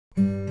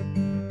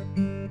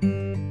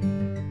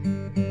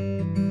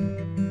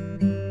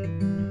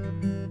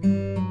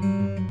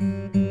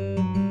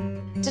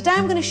Today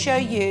I'm going to show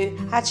you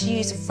how to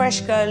use a Fresh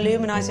Glow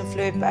Luminising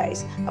Fluid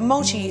Base, a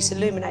multi-use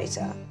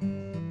illuminator.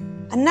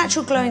 A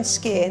natural glowing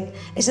skin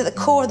is at the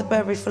core of the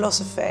Burberry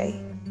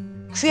philosophy.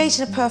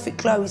 Creating a perfect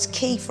glow is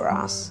key for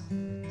us.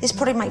 This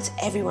product makes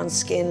everyone's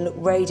skin look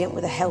radiant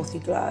with a healthy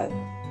glow.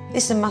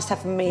 This is a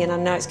must-have for me, and I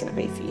know it's going to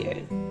be for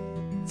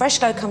you. Fresh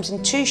Glow comes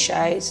in 2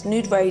 shades,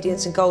 Nude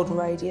Radiance and Golden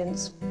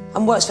Radiance,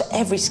 and works for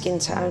every skin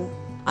tone.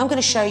 I'm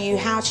going to show you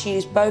how to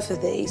use both of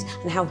these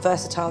and how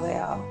versatile they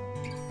are.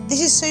 This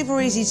is super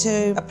easy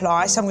to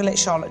apply, so I'm going to let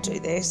Charlotte do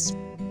this.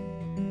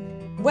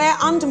 Wear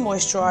under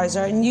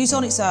moisturiser and use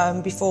on its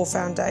own before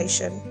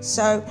foundation.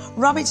 So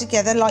rub it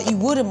together like you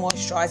would a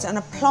moisturiser and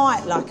apply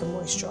it like a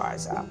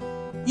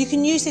moisturiser. You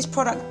can use this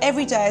product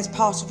every day as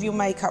part of your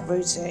makeup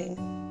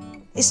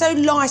routine. It's so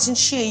light and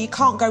sheer you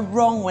can't go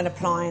wrong when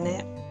applying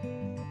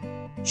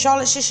it.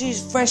 Charlotte's just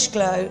used Fresh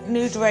Glow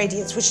Nude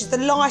Radiance, which is the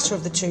lighter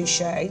of the 2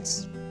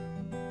 shades.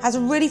 Has a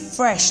really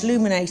fresh,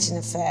 illuminating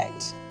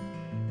effect.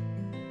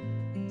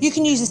 You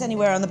can use this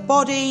anywhere on the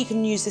body, you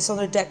can use this on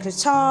a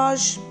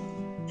décolletage.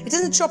 It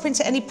doesn't drop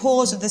into any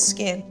pores of the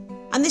skin,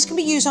 and this can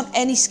be used on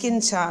any skin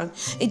tone.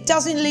 It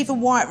doesn't leave a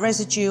white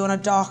residue on a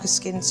darker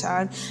skin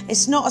tone.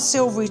 It's not a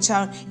silvery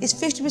tone, it's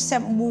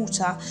 50%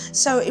 water,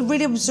 so it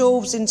really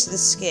absorbs into the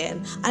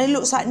skin, and it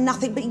looks like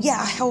nothing but a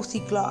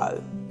healthy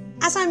glow.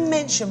 As I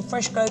mentioned,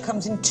 Fresh Glow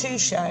comes in 2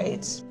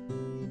 shades.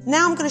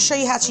 Now I'm going to show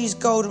you how to use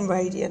Golden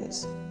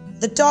Radiance.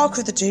 The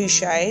darker of the 2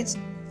 shades.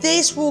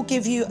 This will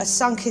give you a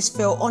sun-kissed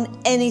feel on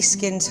any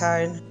skin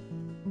tone.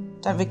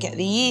 Don't forget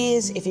the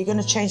ears. If you're going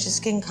to change the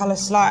skin colour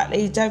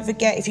slightly, don't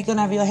forget if you're going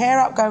to have your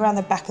hair up, go around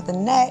the back of the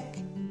neck.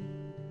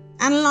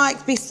 And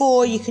like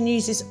before, you can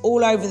use this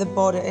all over the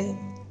body.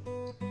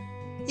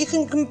 You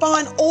can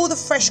combine all the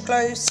Fresh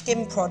Glow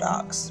skin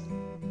products.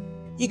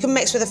 You can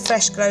mix with a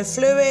Fresh Glow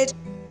fluid,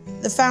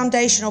 the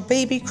foundation or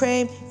BB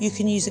cream. You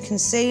can use a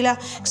concealer.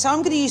 So I'm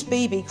going to use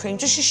BB cream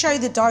just to show you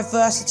the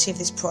diversity of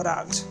this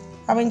product.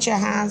 Rub into your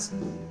hands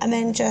and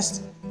then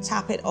just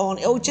tap it on.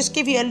 It will just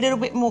give you a little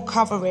bit more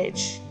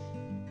coverage.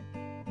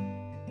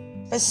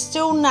 But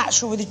still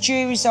natural with a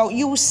dewy result.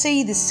 You will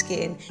see the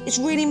skin. It's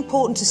really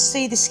important to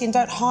see the skin,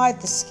 don't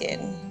hide the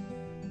skin.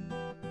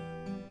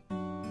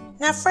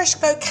 Now Fresh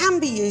Glow can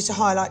be used to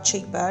highlight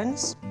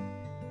cheekbones.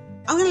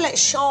 I'm going to let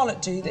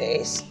Charlotte do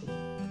this.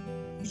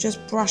 You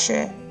just brush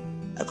it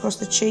across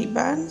the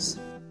cheekbones,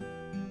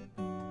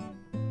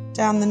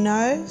 down the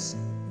nose,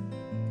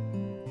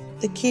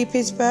 the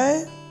Cupid's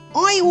bow.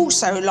 I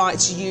also like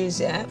to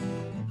use it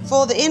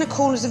for the inner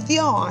corners of the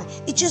eye.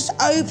 It just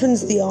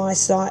opens the eye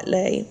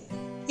slightly.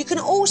 You can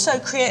also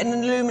create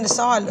an luminous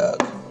eye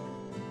look.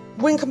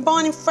 When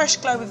combining Fresh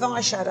Glow with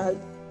eyeshadow,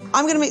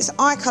 I'm going to mix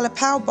eye colour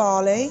Pale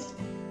Barley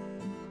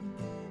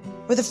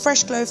with a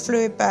Fresh Glow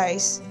fluid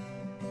base.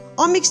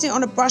 I'm mixing it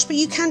on a brush, but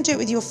you can do it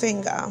with your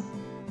finger.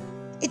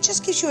 It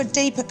just gives you a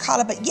deeper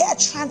colour, but a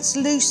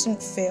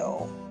translucent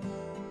feel.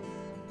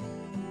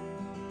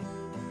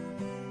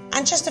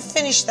 And just to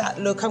finish that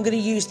look, I'm going to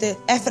use the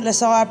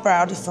Effortless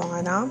Eyebrow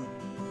Definer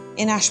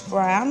in Ash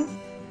Brown.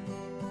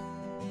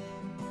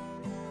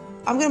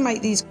 I'm going to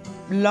make these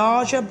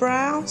larger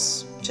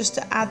brows, just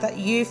to add that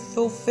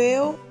youthful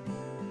feel.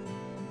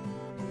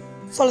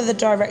 Follow the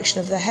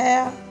direction of the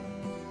hair.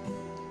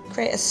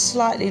 Create a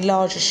slightly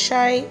larger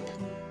shape.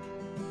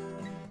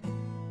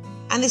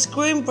 And this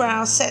green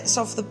brow sets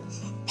off the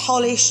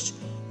polished,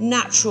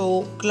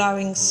 natural,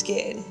 glowing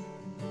skin.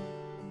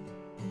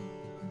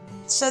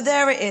 So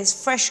there it is,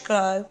 Fresh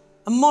Glow,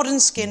 a modern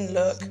skin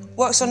look,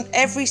 works on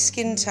every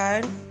skin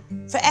tone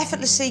for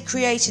effortlessly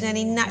creating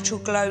any natural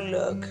glow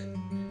look.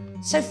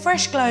 So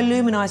Fresh Glow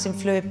Luminising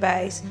Fluid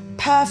Base,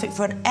 perfect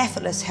for an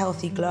effortless,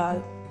 healthy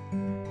glow.